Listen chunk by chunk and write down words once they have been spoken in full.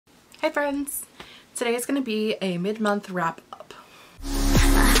Hey friends! Today is going to be a mid-month wrap-up.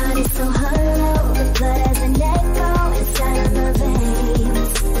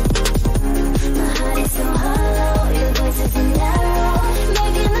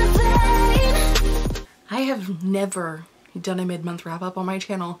 I have never done a mid-month wrap-up on my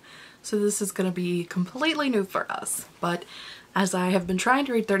channel, so this is going to be completely new for us. But as I have been trying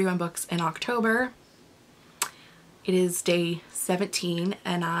to read 31 books in October, it is day 17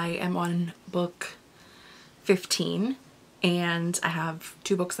 and I am on book 15, and I have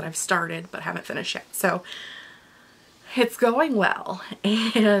 2 books that I've started but haven't finished yet. So it's going well,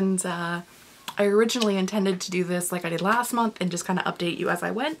 and I originally intended to do this like I did last month and just kind of update you as I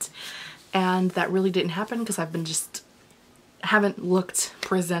went, and that really didn't happen because I've been haven't looked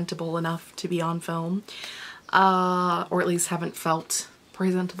presentable enough to be on film, or at least haven't felt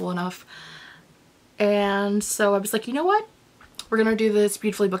presentable enough. And so I was like, you know what? We're going to do this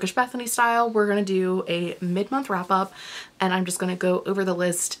Beautifully Bookish Bethany style. We're going to do a mid-month wrap-up, and I'm just going to go over the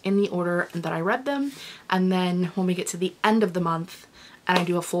list in the order that I read them. And then when we get to the end of the month and I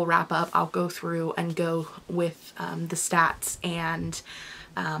do a full wrap-up, I'll go through and go with the stats and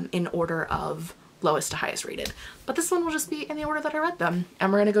in order of lowest to highest rated. But this one will just be in the order that I read them.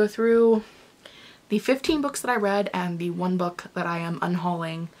 And we're going to go through the 15 books that I read and the 1 book that I am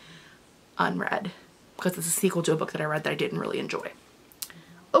unhauling unread, because it's a sequel to a book that I read that I didn't really enjoy.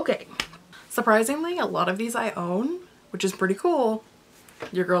 Okay, surprisingly, a lot of these I own, which is pretty cool.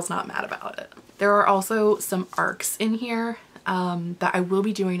 Your girl's not mad about it. There are also some arcs in here that I will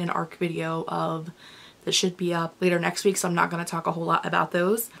be doing an arc video of that should be up later next week, so I'm not going to talk a whole lot about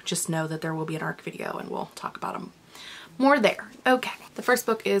those. Just know that there will be an arc video and we'll talk about them more there. Okay, the first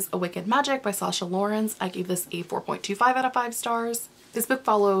book is A Wicked Magic by Sacha Laurens. I gave this a 4.25 out of 5 stars. This book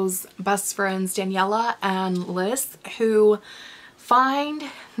follows best friends Daniela and Liz, who find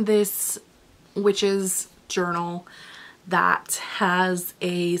this witch's journal that has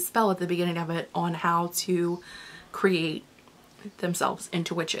a spell at the beginning of it on how to create themselves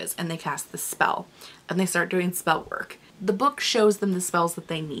into witches, and they cast this spell and they start doing spell work. The book shows them the spells that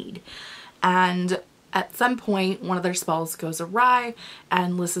they need, and at some point one of their spells goes awry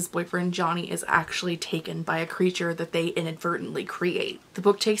and Liz's boyfriend Johnny is actually taken by a creature that they inadvertently create. The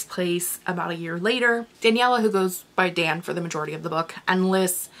book takes place about a year later. Daniela, who goes by Dan for the majority of the book, and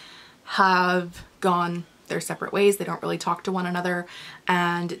Liz have gone their separate ways. They don't really talk to one another,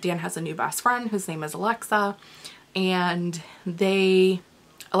 and Dan has a new best friend whose name is Alexa, and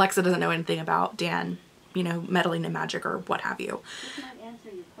Alexa doesn't know anything about Dan, you know, meddling in magic or what have you. This might answer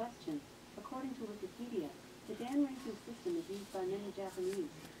your question. According to Wikipedia, the Dan ranking system is used by many Japanese,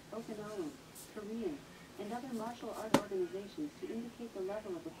 Okinawan, Korean, and other martial art organizations to indicate the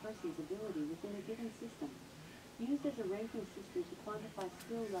level of a person's ability within a given system. Used as a ranking system to quantify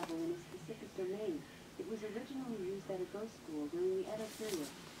skill level in a specific domain, it was originally used at a ghost school during the Edo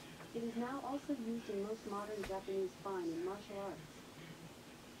period. It is now also used in most modern Japanese fine and martial arts.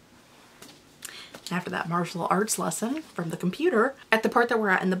 After that martial arts lesson from the computer, at the part that we're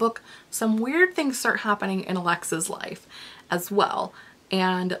at in the book, some weird things start happening in Alexa's life as well.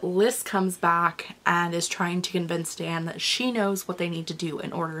 And Liz comes back and is trying to convince Dan that she knows what they need to do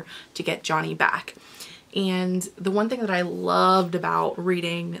in order to get Johnny back. And the one thing that I loved about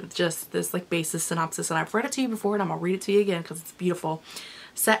reading just this like basis synopsis, and I've read it to you before and I'm gonna read it to you again because it's beautiful.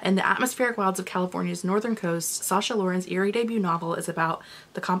 Set in the atmospheric wilds of California's northern coast, Sacha Laurens' eerie debut novel is about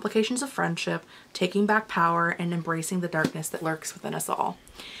the complications of friendship, taking back power, and embracing the darkness that lurks within us all.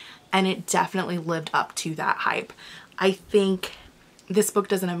 And it definitely lived up to that hype. I think this book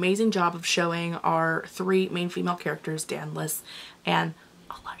does an amazing job of showing our 3 main female characters, Dan, Liz, and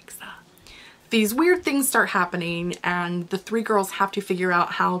Alexa. These weird things start happening, and the 3 girls have to figure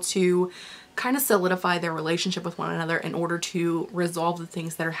out how to kind of solidify their relationship with one another in order to resolve the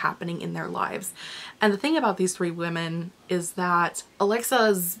things that are happening in their lives. And the thing about these 3 women is that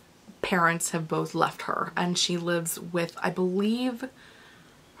Alexa's parents have both left her, and she lives with, I believe,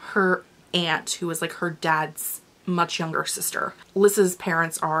 her aunt, who is like her dad's much younger sister. Liz's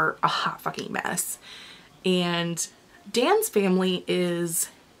parents are a hot fucking mess, and Dan's family is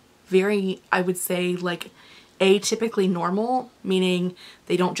very, I would say, like atypically normal, meaning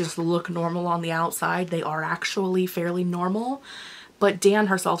they don't just look normal on the outside, they are actually fairly normal. But Dan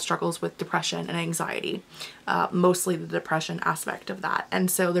herself struggles with depression and anxiety, mostly the depression aspect of that.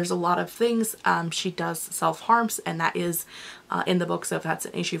 And so there's a lot of things. She does self-harms, and that is in the book, so if that's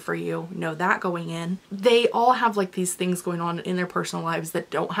an issue for you, know that going in. They all have like these things going on in their personal lives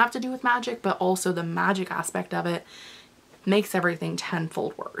that don't have to do with magic, but also the magic aspect of it makes everything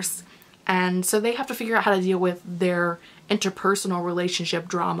tenfold worse. And so they have to figure out how to deal with their interpersonal relationship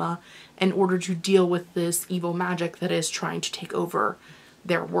drama in order to deal with this evil magic that is trying to take over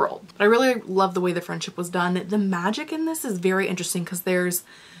their world. But I really love the way the friendship was done. The magic in this is very interesting because there's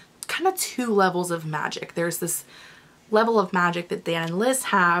kind of two levels of magic. There's this level of magic that Dan and Liz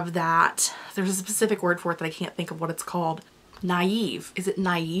have that there's a specific word for it that I can't think of what it's called. Naive. Is it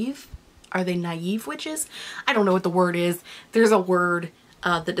naive? Are they naive witches? I don't know what the word is. There's a word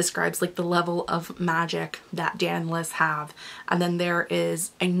that describes like the level of magic that Dan and Liz have. And then there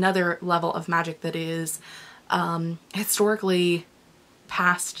is another level of magic that is historically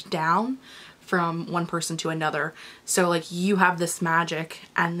passed down from one person to another. So like you have this magic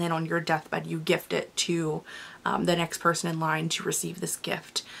and then on your deathbed you gift it to the next person in line to receive this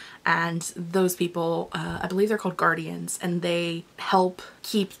gift. And those people, I believe they're called guardians, and they help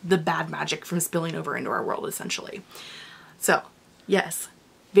keep the bad magic from spilling over into our world essentially. So yes,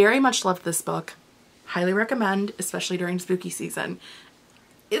 very much loved this book. Highly recommend, especially during spooky season.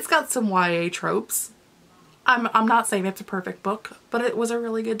 It's got some YA tropes. I'm not saying it's a perfect book, but it was a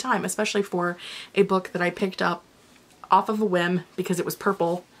really good time, especially for a book that I picked up off of a whim because it was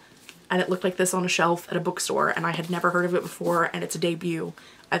purple and it looked like this on a shelf at a bookstore and I had never heard of it before and it's a debut.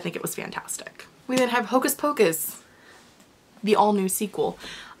 I think it was fantastic. We then have Hocus Pocus, the all new sequel.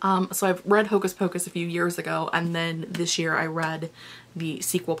 So I've read Hocus Pocus a few years ago, and then this year I read the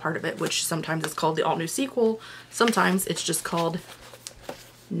sequel part of it, which sometimes is called the all new sequel. Sometimes it's just called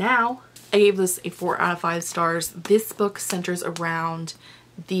Now. I gave this a 4 out of 5 stars. This book centers around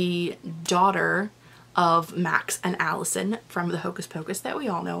the daughter of Max and Allison from the Hocus Pocus that we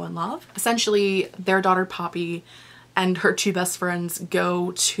all know and love. Essentially, their daughter Poppy and her 2 best friends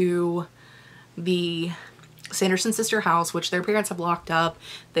go to the Sanderson sister house, which their parents have locked up.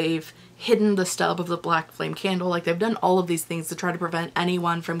 They've hidden the stub of the black flame candle. Like, they've done all of these things to try to prevent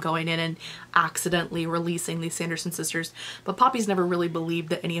anyone from going in and accidentally releasing these Sanderson sisters. But Poppy's never really believed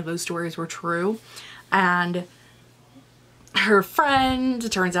that any of those stories were true. And her friend,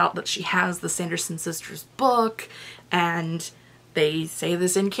 it turns out that she has the Sanderson sisters book, and they say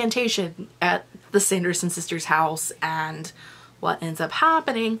this incantation at the Sanderson sisters house, and what ends up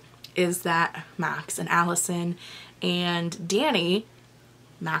happening is that Max and Allison and Danny,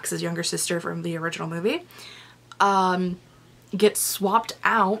 Max's younger sister from the original movie, get swapped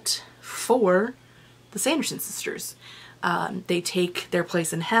out for the Sanderson sisters. They take their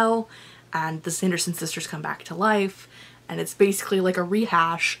place in hell and the Sanderson sisters come back to life, and it's basically like a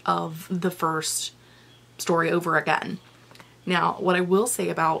rehash of the first story over again. Now, what I will say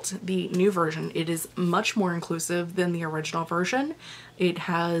about the new version, it is much more inclusive than the original version. It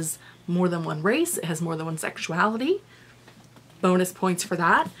has more than one race. It has more than one sexuality. Bonus points for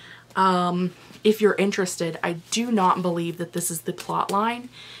that. If you're interested, I do not believe that this is the plot line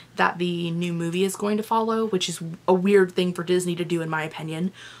that the new movie is going to follow, which is a weird thing for Disney to do in my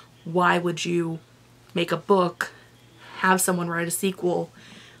opinion. Why would you make a book, have someone write a sequel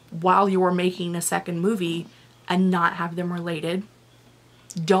while you're making a second movie and not have them related?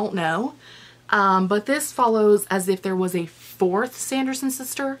 Don't know. But this follows as if there was a 4th Sanderson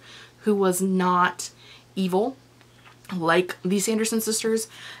sister who was not evil like the Sanderson sisters,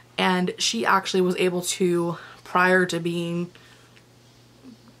 and she actually was able to, prior to being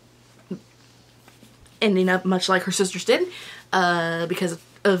ending up much like her sisters did, because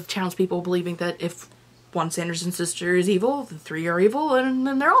of townspeople believing that if one Sanderson sister is evil, the 3 are evil, and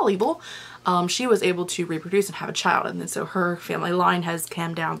then they're all evil. She was able to reproduce and have a child, and then so her family line has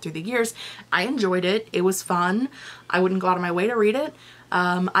come down through the years. I enjoyed it. It was fun. I wouldn't go out of my way to read it.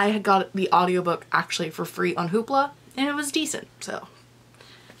 I had got the audiobook actually for free on Hoopla, and it was decent. So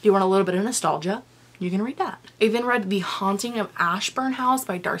if you want a little bit of nostalgia, you can read that. I then read The Haunting of Ashburn House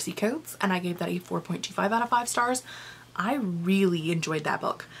by Darcy Coates, and I gave that a 4.25 out of 5 stars. I really enjoyed that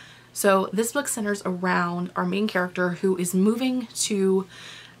book. So this book centers around our main character who is moving to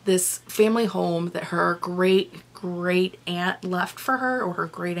this family home that her great aunt left for her, or her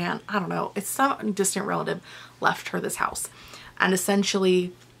great aunt, I don't know, it's some distant relative left her this house. And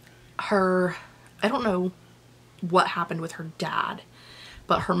essentially her, I don't know what happened with her dad,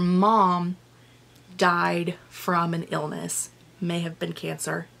 but her mom died from an illness, may have been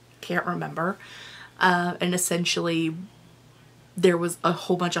cancer, can't remember, and essentially there was a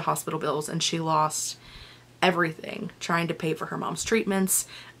whole bunch of hospital bills and she lost everything trying to pay for her mom's treatments,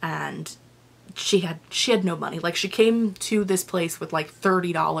 and she had no money. Like, she came to this place with like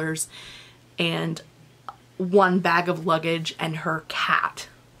 $30 and 1 bag of luggage and her cat.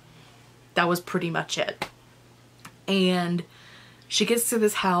 That was pretty much it. And she gets to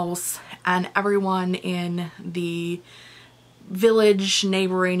this house and everyone in the village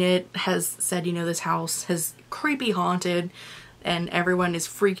neighboring it has said, you know, this house has creepy haunted, and everyone is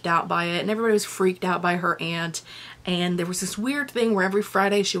freaked out by it, and everybody was freaked out by her aunt. And there was this weird thing where every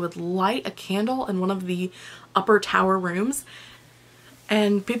Friday she would light a candle in one of the upper tower rooms,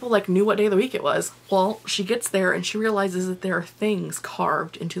 and people like knew what day of the week it was. Well, she gets there and she realizes that there are things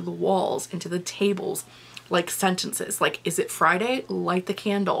carved into the walls, into the tables, like sentences like, is it Friday? Light the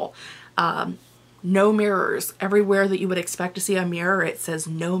candle. No mirrors. Everywhere that you would expect to see a mirror, it says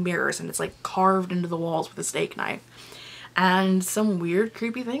no mirrors, and it's like carved into the walls with a steak knife. And some weird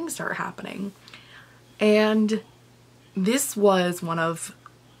creepy things start happening. And this was one of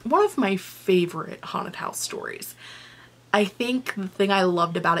my favorite haunted house stories. I think the thing I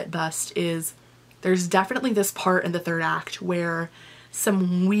loved about it best is there's definitely this part in the third act where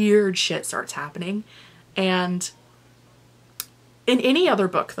some weird shit starts happening. And in any other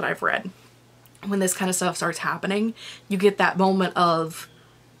book that I've read, when this kind of stuff starts happening, you get that moment of,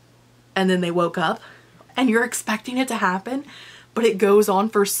 and then they woke up, and you're expecting it to happen, but it goes on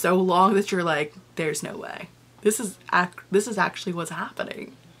for so long that you're like, there's no way. This is actually what's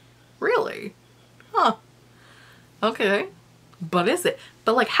happening. Really? Huh. Okay. But is it?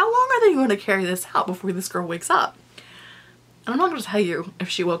 But like, how long are they going to carry this out before this girl wakes up? And I'm not going to tell you if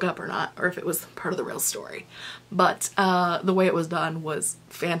she woke up or not, or if it was part of the real story. But the way it was done was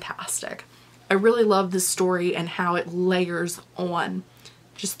fantastic. I really love this story and how it layers on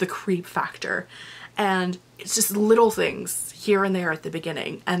just the creep factor. And it's just little things here and there at the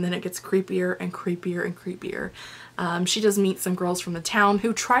beginning, and then it gets creepier and creepier and creepier. She does meet some girls from the town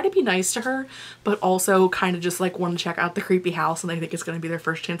who try to be nice to her, but also kind of just like want to check out the creepy house, and they think it's going to be their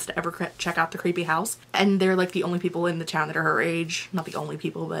first chance to ever check out the creepy house. And they're like the only people in the town that are her age. Not the only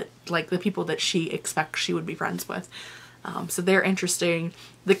people, but like the people that she expects she would be friends with. So they're interesting.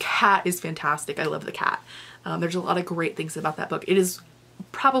 The cat is fantastic. I love the cat. There's a lot of great things about that book. It is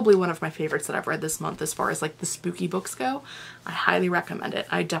probably one of my favorites that I've read this month as far as like the spooky books go. I highly recommend it.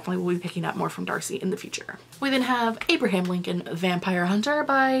 I definitely will be picking up more from Darcy in the future. We then have Abraham Lincoln Vampire Hunter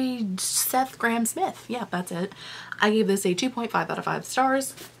by Seth Grahame-Smith. Yeah, that's it. I gave this a 2.5 out of 5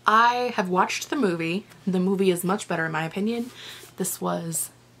 stars. I have watched the movie. The movie is much better in my opinion. This was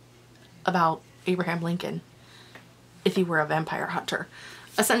about Abraham Lincoln if he were a vampire hunter.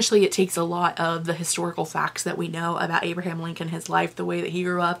 Essentially, it takes a lot of the historical facts that we know about Abraham Lincoln, his life, the way that he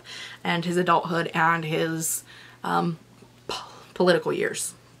grew up, and his adulthood, and his political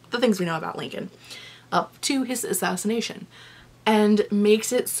years. The things we know about Lincoln, up to his assassination. And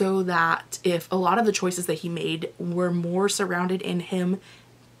makes it so that if a lot of the choices that he made were more surrounded in him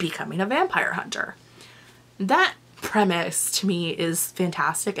becoming a vampire hunter. That premise to me is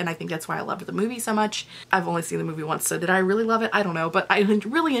fantastic, and I think that's why I loved the movie so much. I've only seen the movie once, so did I really love it? I don't know, but I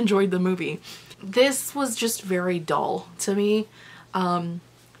really enjoyed the movie. This was just very dull to me.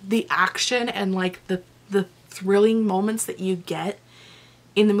 The action and like the thrilling moments that you get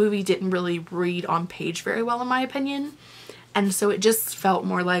in the movie didn't really read on page very well in my opinion, and so it just felt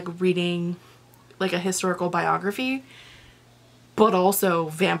more like reading like a historical biography, but also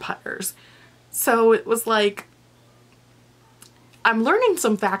vampires. So it was like, I'm learning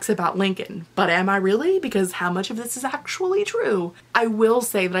some facts about Lincoln, but am I really? Because how much of this is actually true? I will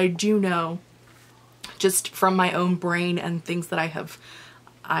say that I do know, just from my own brain and things that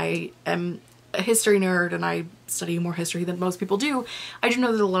I am a history nerd and I study more history than most people do. I do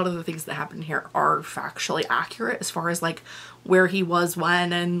know that a lot of the things that happen here are factually accurate as far as like where he was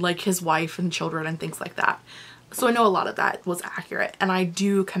when and like his wife and children and things like that. So I know a lot of that was accurate, and I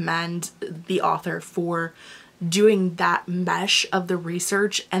do commend the author for doing that mesh of the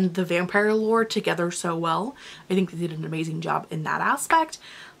research and the vampire lore together so well. I think they did an amazing job in that aspect,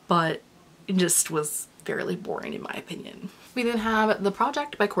 but it just was fairly boring in my opinion. We then have The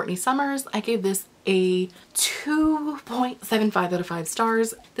Project by Courtney Summers. I gave this a 2.75 out of 5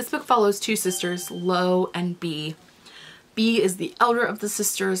 stars. This book follows two sisters, Lo and B. B is the elder of the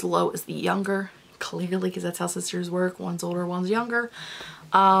sisters, Lo is the younger, clearly, because that's how sisters work. One's older, one's younger.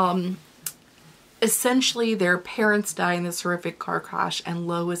 Essentially, their parents die in this horrific car crash, and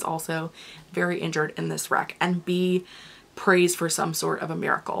Lo is also very injured in this wreck, and B prays for some sort of a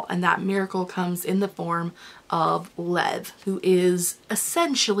miracle, and that miracle comes in the form of Lev, who is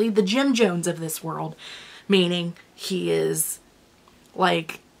essentially the Jim Jones of this world, meaning he is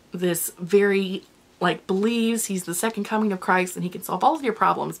like this very, like, believes he's the second coming of Christ and he can solve all of your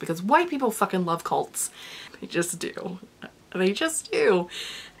problems, because white people fucking love cults. They just do. They just do.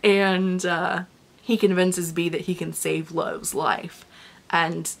 And he convinces B that he can save Lo's life.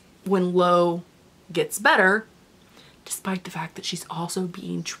 And when Lo gets better, despite the fact that she's also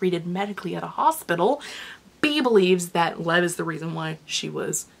being treated medically at a hospital, B believes that Lev is the reason why she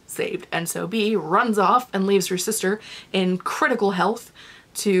was saved. And so B runs off and leaves her sister in critical health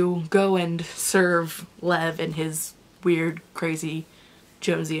to go and serve Lev and his weird, crazy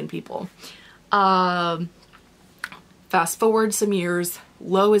Jonesian people. Fast forward some years,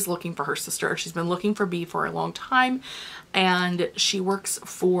 Lo is looking for her sister. She's been looking for B for a long time, and she works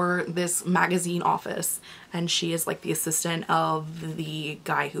for this magazine office, and she is like the assistant of the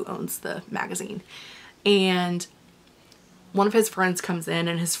guy who owns the magazine. And one of his friends comes in,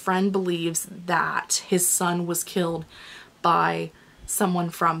 and his friend believes that his son was killed by someone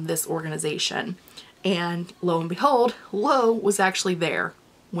from this organization. And lo and behold, Lo was actually there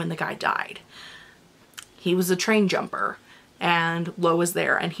when the guy died. He was a train jumper, and Lo was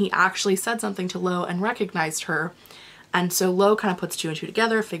there, and he actually said something to Lo and recognized her. And so Lo kind of puts two and two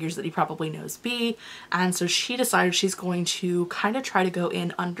together, figures that he probably knows B, and so she decided she's going to kind of try to go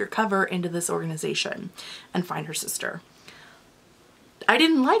in undercover into this organization and find her sister. I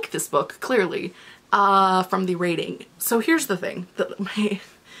didn't like this book, clearly, from the rating. So here's the thing.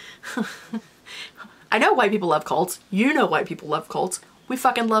 I know white people love cults. You know white people love cults. We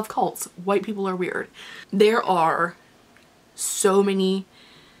fucking love cults. White people are weird. There are so many...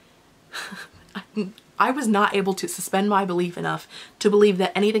 I was not able to suspend my belief enough to believe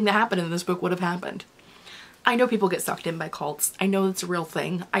that anything that happened in this book would have happened. I know people get sucked in by cults. I know it's a real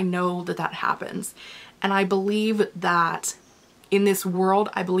thing. I know that that happens. And I believe that in this world,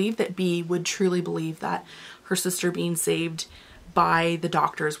 I believe that B would truly believe that her sister being saved by the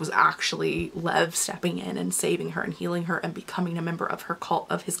doctors was actually Lev stepping in and saving her and healing her and becoming a member of her cult,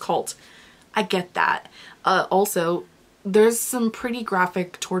 of his cult. I get that. Also, there's some pretty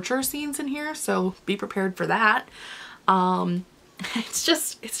graphic torture scenes in here, so be prepared for that. It's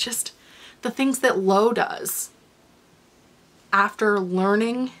just the things that Lo does after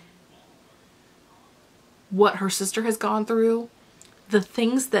learning what her sister has gone through. The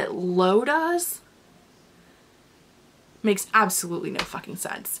things that Lo does makes absolutely no fucking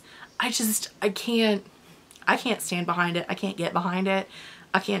sense. I can't stand behind it. I can't get behind it.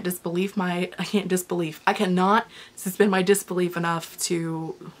 I cannot suspend my disbelief enough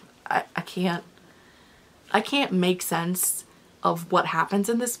to, I can't make sense of what happens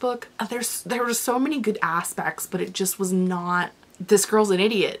in this book. There were so many good aspects, but it just was not, this girl's an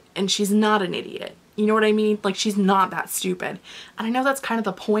idiot and she's not an idiot. You know what I mean? Like, she's not that stupid. And I know that's kind of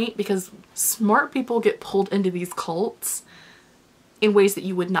the point, because smart people get pulled into these cults in ways that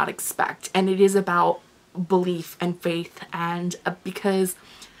you would not expect. And it is about belief and faith, and because,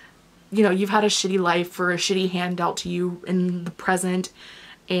 you know, you've had a shitty life or a shitty hand dealt to you in the present,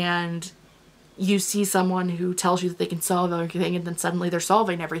 and you see someone who tells you that they can solve everything, and then suddenly they're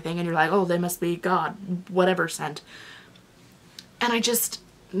solving everything, and you're like, oh, they must be God, whatever sent. And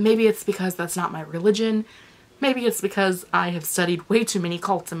maybe it's because that's not my religion. Maybe it's because I have studied way too many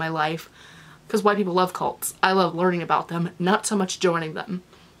cults in my life, because white people love cults. I love learning about them, not so much joining them.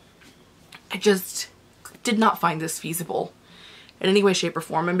 I just did not find this feasible in any way, shape, or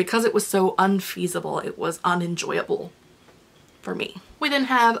form, and because it was so unfeasible, it was unenjoyable for me. We then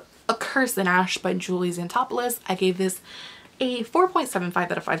have A Curse in Ash by Julie Xantopoulos. I gave this a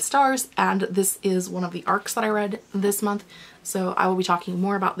 4.75 out of 5 stars, and this is one of the arcs that I read this month, so I will be talking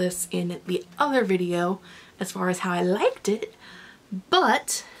more about this in the other video as far as how I liked it.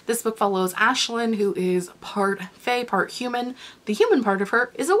 But this book follows Ashlyn, who is part fae, part human. The human part of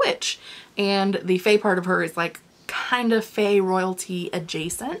her is a witch, and the fae part of her is like kind of fae royalty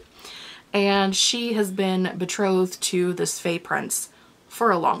adjacent, and she has been betrothed to this fae prince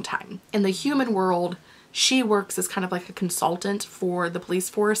for a long time. In the human world, she works as kind of like a consultant for the police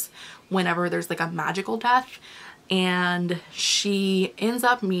force whenever there's like a magical death, and she ends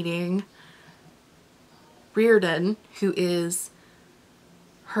up meeting Re-Readathon, who is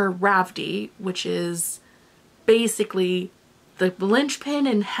her Ravdi, which is basically the linchpin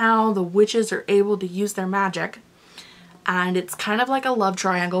in how the witches are able to use their magic. And it's kind of like a love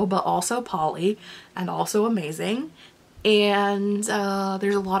triangle, but also poly and also amazing. And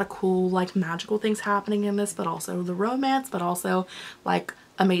there's a lot of cool like magical things happening in this, but also the romance, but also like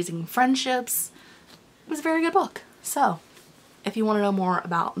amazing friendships. It was a very good book. So if you want to know more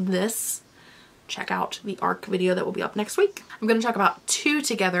about this, check out the ARC video that will be up next week. I'm going to talk about two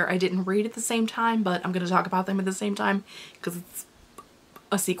together. I didn't read at the same time, but I'm going to talk about them at the same time because it's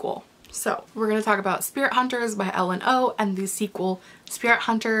a sequel. So we're going to talk about Spirit Hunters by Ellen O and the sequel Spirit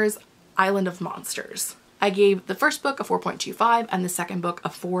Hunters Island of Monsters. I gave the first book a 4.25 and the second book a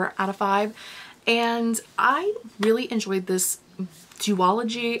 4 out of 5. And I really enjoyed this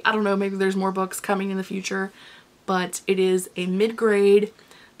duology. I don't know, maybe there's more books coming in the future, but it is a mid-grade.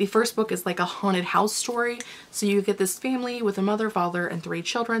 The first book is like a haunted house story. So you get this family with a mother, father, and 3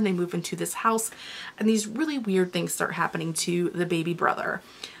 children. They move into this house and these really weird things start happening to the baby brother.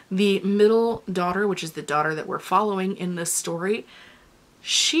 The middle daughter, which is the daughter that we're following in this story,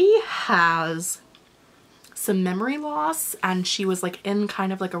 she has some memory loss, and she was like in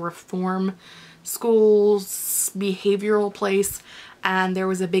kind of like a reform school's behavioral place, and there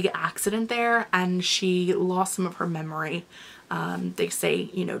was a big accident there and she lost some of her memory, they say,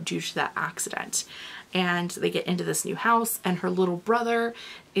 you know, due to that accident. And they get into this new house and her little brother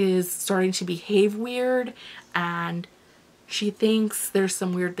is starting to behave weird, and she thinks there's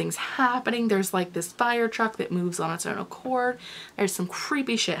some weird things happening. There's like this fire truck that moves on its own accord. There's some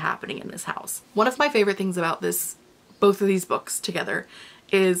creepy shit happening in this house. One of my favorite things about both of these books together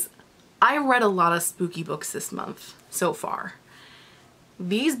is I read a lot of spooky books this month so far.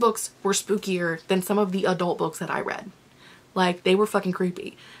 These books were spookier than some of the adult books that I read. Like, they were fucking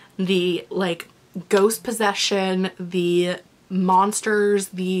creepy. The like ghost possession, the monsters,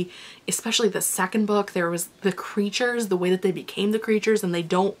 especially the second book, there was the creatures, the way that they became the creatures, and they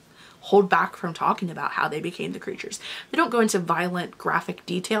don't hold back from talking about how they became the creatures. They don't go into violent graphic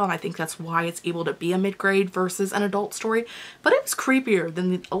detail, and I think that's why it's able to be a mid-grade versus an adult story, but it was creepier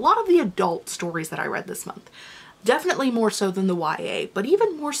than a lot of the adult stories that I read this month. Definitely more so than the YA, but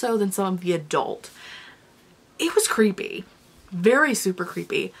even more so than some of the adult. It was creepy. Very super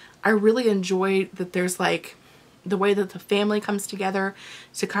creepy. I really enjoyed that there's like the way that the family comes together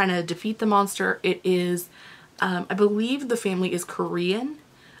to kind of defeat the monster. It is, I believe the family is Korean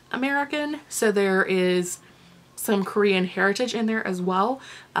American, so there is some Korean heritage in there as well.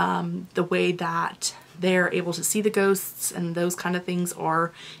 The way that they're able to see the ghosts and those kind of things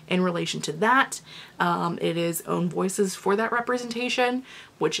are in relation to that. It is own voices for that representation,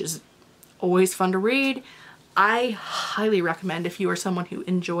 which is always fun to read. I highly recommend, if you are someone who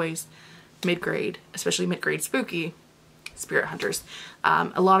enjoys mid-grade, especially mid-grade spooky, Spirit Hunters.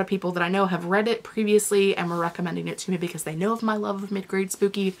 A lot of people that I know have read it previously and were recommending it to me because they know of my love of mid-grade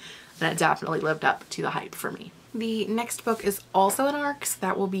spooky, and it definitely lived up to the hype for me. The next book is also an ARC, so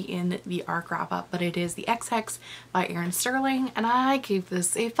that will be in the ARC wrap-up, but it is The X-Hex by Erin Sterling, and I gave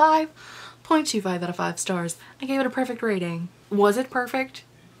this a 5.25 out of 5 stars. I gave it a perfect rating. Was it perfect?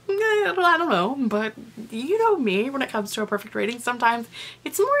 I don't know, but you know me, when it comes to a perfect rating, sometimes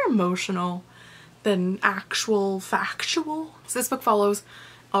it's more emotional than actual factual. So this book follows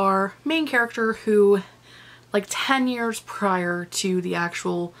our main character who, like 10 years prior to the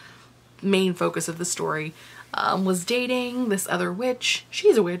actual main focus of the story, was dating this other witch.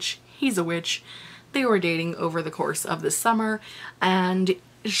 She's a witch, he's a witch. They were dating over the course of the summer, and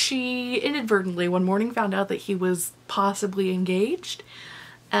she inadvertently one morning found out that he was possibly engaged,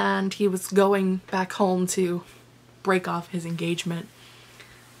 and he was going back home to break off his engagement.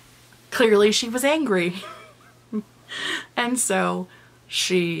 Clearly she was angry. And so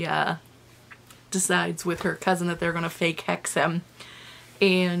she decides with her cousin that they're gonna fake hex him.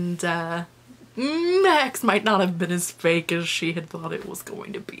 And the hex might not have been as fake as she had thought it was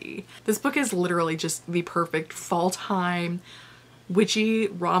going to be. This book is literally just the perfect fall time witchy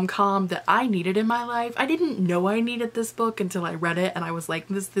rom-com that I needed in my life. I didn't know I needed this book until I read it, and I was like,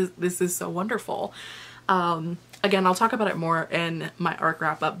 this is so wonderful. Again, I'll talk about it more in my ARC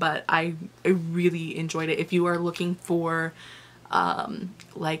wrap-up, but I really enjoyed it. If you are looking for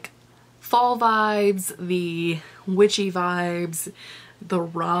like fall vibes, the witchy vibes, the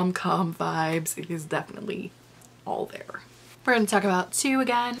rom-com vibes, it is definitely all there. We're going to talk about 2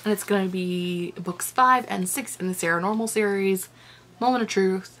 again, and it's going to be books 5 and 6 in the Sarah Normal series. Moment of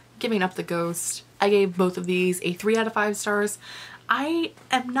Truth, Giving Up the Ghost. I gave both of these a 3 out of 5 stars. I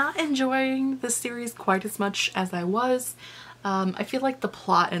am not enjoying this series quite as much as I was. I feel like the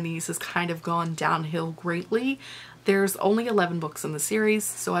plot in these has kind of gone downhill greatly. There's only 11 books in the series,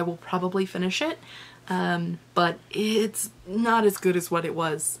 so I will probably finish it. But it's not as good as what it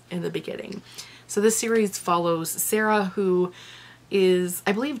was in the beginning. So this series follows Sarah, who is,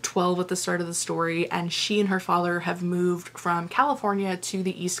 I believe, 12 at the start of the story, and she and her father have moved from California to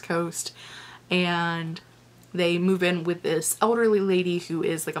the East Coast, and they move in with this elderly lady who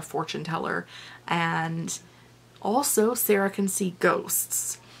is like a fortune teller, and also Sarah can see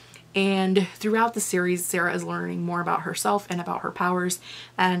ghosts. And throughout the series, Sarah is learning more about herself and about her powers,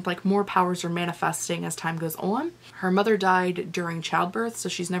 and like more powers are manifesting as time goes on. Her mother died during childbirth, so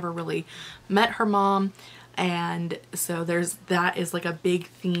she's never really met her mom, and so that is like a big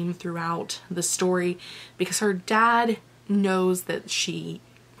theme throughout the story, because her dad knows that she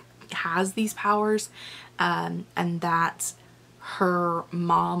has these powers, and that her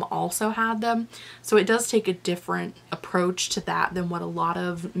mom also had them. So it does take a different approach to that than what a lot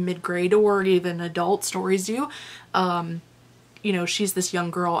of mid-grade or even adult stories do. You know, she's this young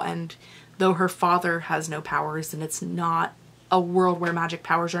girl, and though her father has no powers and it's not a world where magic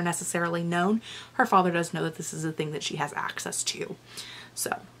powers are necessarily known, her father does know that this is a thing that she has access to.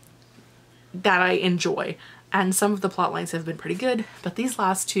 So that I enjoy. And some of the plot lines have been pretty good, but these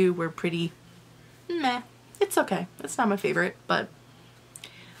last two were pretty meh. It's okay. It's not my favorite, but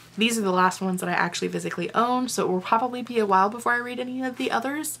these are the last ones that I actually physically own, so it will probably be a while before I read any of the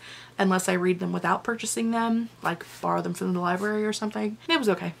others, unless I read them without purchasing them, like borrow them from the library or something. It was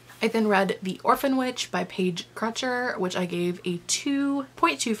okay. I then read The Orphan Witch by Paige Crutcher, which I gave a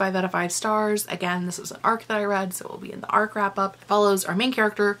 2.25 out of 5 stars. Again, this was an arc that I read, so it will be in the arc wrap-up. It follows our main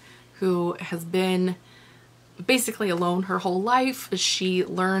character, who has been basically alone her whole life. She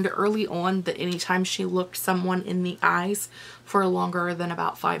learned early on that anytime she looked someone in the eyes for longer than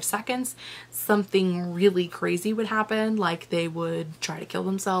about 5 seconds, something really crazy would happen, like they would try to kill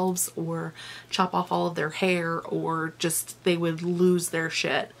themselves or chop off all of their hair, or just they would lose their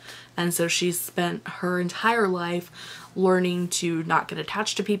shit. And so she spent her entire life learning to not get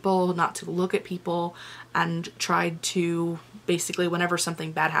attached to people, not to look at people, and tried to basically, whenever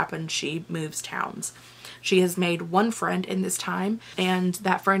something bad happened, she moves towns. She has made one friend in this time, and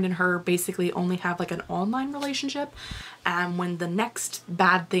that friend and her basically only have like an online relationship. And when the next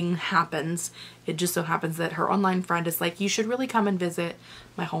bad thing happens, it just so happens that her online friend is like, you should really come and visit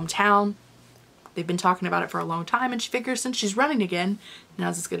my hometown. They've been talking about it for a long time, and she figures since she's running again,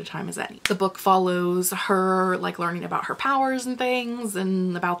 now's as good a time as any. The book follows her like learning about her powers and things,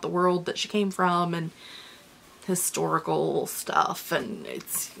 and about the world that she came from, and historical stuff, and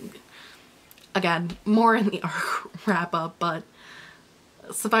it's, again, more in the arc wrap up, but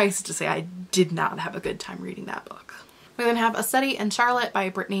suffice to say I did not have a good time reading that book. We then have A Study in Charlotte by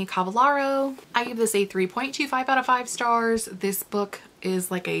Brittany Cavallaro. I give this a 3.25 out of 5 stars. This book is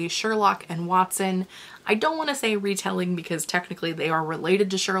like a Sherlock and Watson. I don't want to say retelling because technically they are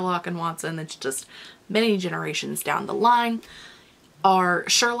related to Sherlock and Watson. It's just many generations down the line. Our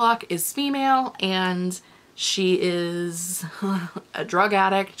Sherlock is female and she is a drug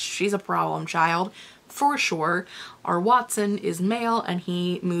addict. She's a problem child for sure. Our Watson is male and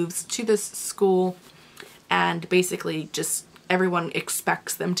he moves to this school, and basically just everyone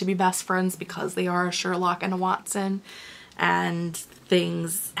expects them to be best friends because they are a Sherlock and a Watson, and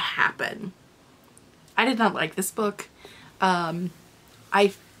things happen. I did not like this book. I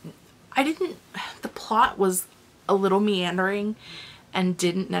didn't, the plot was a little meandering and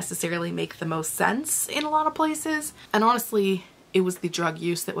didn't necessarily make the most sense in a lot of places. And honestly, it was the drug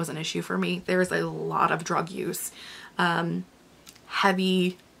use that was an issue for me. There's a lot of drug use.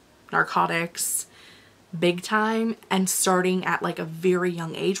 Heavy narcotics, big time, and starting at like a very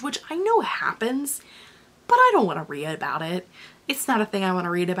young age, which I know happens, but I don't want to read about it. It's not a thing I want to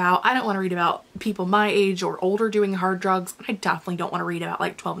read about. I don't want to read about people my age or older doing hard drugs. I definitely don't want to read about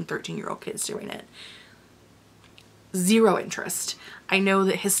like 12 and 13-year-old kids doing it. Zero interest. I know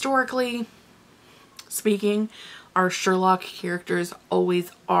that historically speaking, our Sherlock characters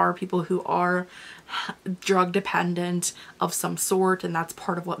always are people who are drug dependent of some sort, and that's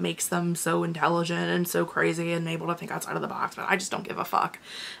part of what makes them so intelligent and so crazy and able to think outside of the box, but I just don't give a fuck.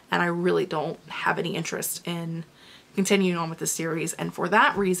 And I really don't have any interest in continuing on with the series, and for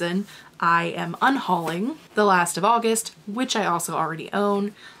that reason I am unhauling The Last of August, which I also already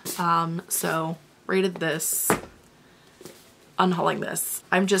own. So rated this, unhauling this.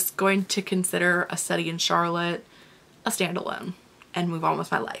 I'm just going to consider A Study in Charlotte a standalone and move on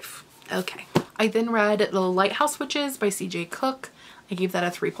with my life. Okay. I then read The Lighthouse Witches by C.J. Cook. I gave that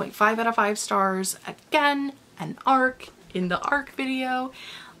a 3.5 out of 5 stars. Again, an arc in the arc video,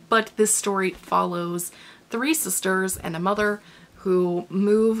 but this story follows 3 sisters and a mother who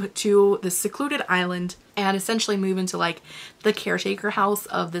move to this secluded island and essentially move into like the caretaker house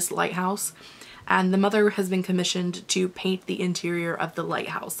of this lighthouse. And the mother has been commissioned to paint the interior of the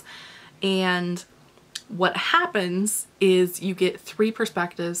lighthouse. And what happens is you get 4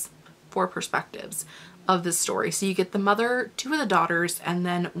 perspectives of this story. So you get the mother, 2 of the daughters, and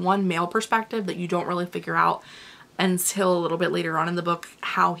then 1 male perspective that you don't really figure out until a little bit later on in the book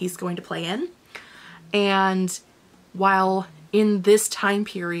how he's going to play in. And while in this time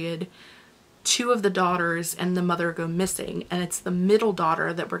period, 2 of the daughters and the mother go missing, and it's the middle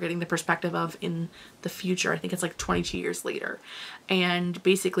daughter that we're getting the perspective of in the future. I think it's like 22 years later. And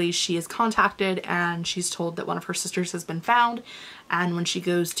basically she is contacted and she's told that one of her sisters has been found, and when she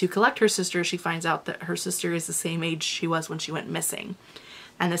goes to collect her sister, she finds out that her sister is the same age she was when she went missing.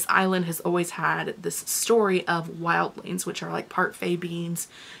 and this island has always had this story of wildlings, which are like part fae beings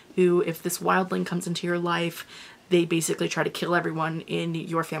who, if this wildling comes into your life, they basically try to kill everyone in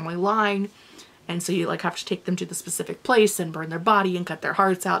your family line. And so you like have to take them to the specific place and burn their body and cut their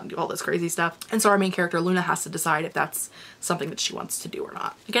hearts out and do all this crazy stuff. And so our main character Luna has to decide if that's something that she wants to do or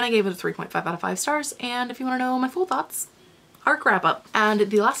not. Again, I gave it a 3.5 out of 5 stars. And if you want to know my full thoughts, arc wrap up. And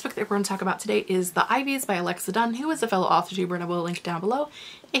the last book that we're going to talk about today is The Ivies by Alexa Dunn, who is a fellow authortuber, and I will link down below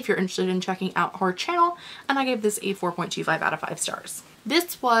if you're interested in checking out her channel. And I gave this a 4.25 out of 5 stars.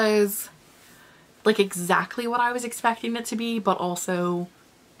 This was like exactly what I was expecting it to be, but also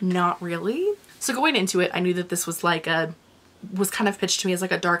not really. So going into it, I knew that this was like was kind of pitched to me as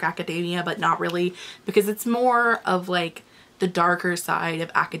like a dark academia, but not really, because it's more of like the darker side of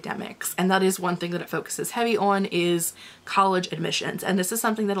academics. And that is one thing that it focuses heavy on, is college admissions. And this is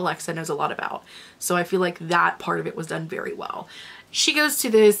something that Alexa knows a lot about. So I feel like that part of it was done very well. She goes to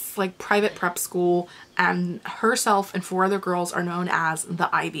this like private prep school, and herself and 4 other girls are known as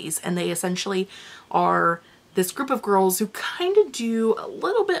the Ivies. And they essentially are this group of girls who kind of do a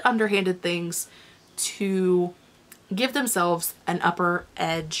little bit underhanded things to give themselves an upper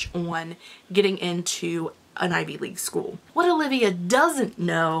edge on getting into an Ivy League school. What Olivia doesn't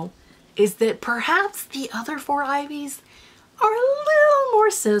know is that perhaps the other 4 Ivies are a little more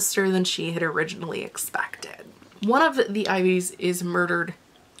sinister than she had originally expected. One of the Ivies is murdered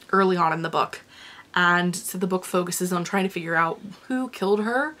early on in the book, and so the book focuses on trying to figure out who killed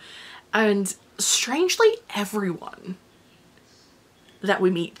her. And strangely, everyone that we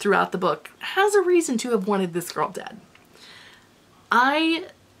meet throughout the book has a reason to have wanted this girl dead. I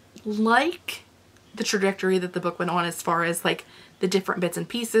like the trajectory that the book went on as far as like the different bits and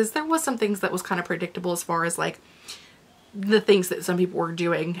pieces. There was some things that was kind of predictable as far as like the things that some people were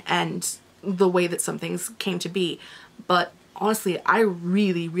doing and the way that some things came to be. But honestly, I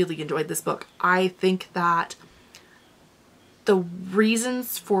really, really enjoyed this book. I think that the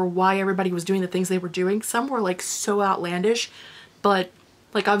reasons for why everybody was doing the things they were doing, some were like so outlandish, but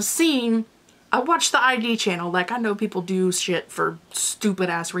like I watched the ID channel. Like I know people do shit for stupid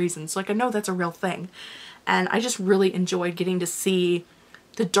ass reasons. Like I know that's a real thing. And I just really enjoyed getting to see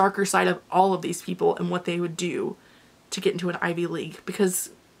the darker side of all of these people and what they would do to get into an Ivy League, because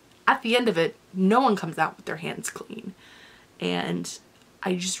at the end of it, no one comes out with their hands clean. And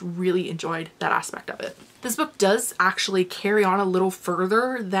I just really enjoyed that aspect of it. This book does actually carry on a little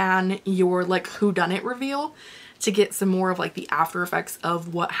further than your like whodunit reveal to get some more of like the after effects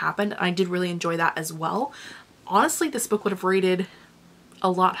of what happened. I did really enjoy that as well. Honestly, this book would have rated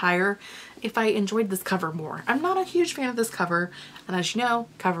a lot higher if I enjoyed this cover more. I'm not a huge fan of this cover, and as you know,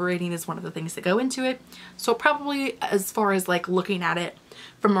 cover rating is one of the things that go into it. So probably as far as like looking at it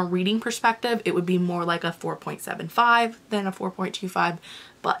from a reading perspective, it would be more like a 4.75 than a 4.25,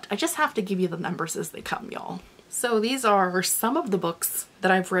 but I just have to give you the numbers as they come, y'all. So these are some of the books that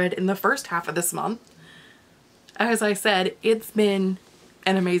I've read in the first half of this month. As I said, it's been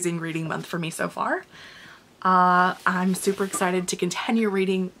an amazing reading month for me so far. I'm super excited to continue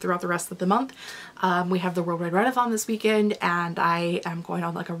reading throughout the rest of the month. We have the Worldwide Writeathon this weekend, and I am going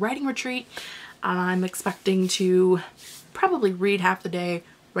on like a writing retreat. I'm expecting to probably read half the day,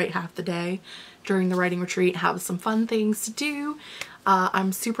 write half the day during the writing retreat, have some fun things to do.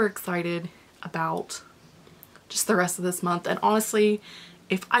 I'm super excited about just the rest of this month, and honestly,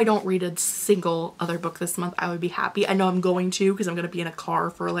 if I don't read a single other book this month, I would be happy. I know I'm going to, because I'm going to be in a car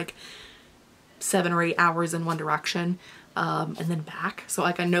for like 7 or 8 hours in one direction and then back. So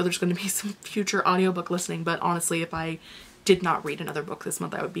like I know there's going to be some future audiobook listening, but honestly, if I did not read another book this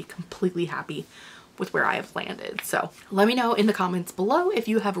month, I would be completely happy with where I have landed. So let me know in the comments below if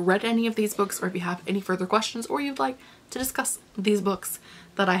you have read any of these books, or if you have any further questions, or you'd like to discuss these books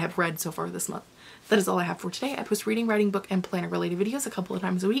that I have read so far this month. That is all I have for today. I post reading, writing, book, and planner related videos a couple of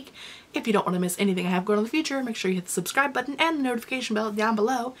times a week. If you don't want to miss anything I have going on in the future, make sure you hit the subscribe button and the notification bell down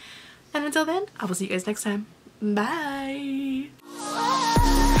below. And until then, I will see you guys next time. Bye! My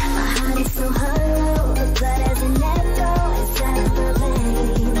heart is so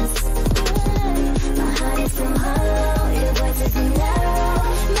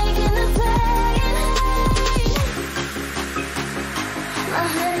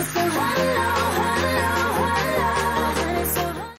hollow.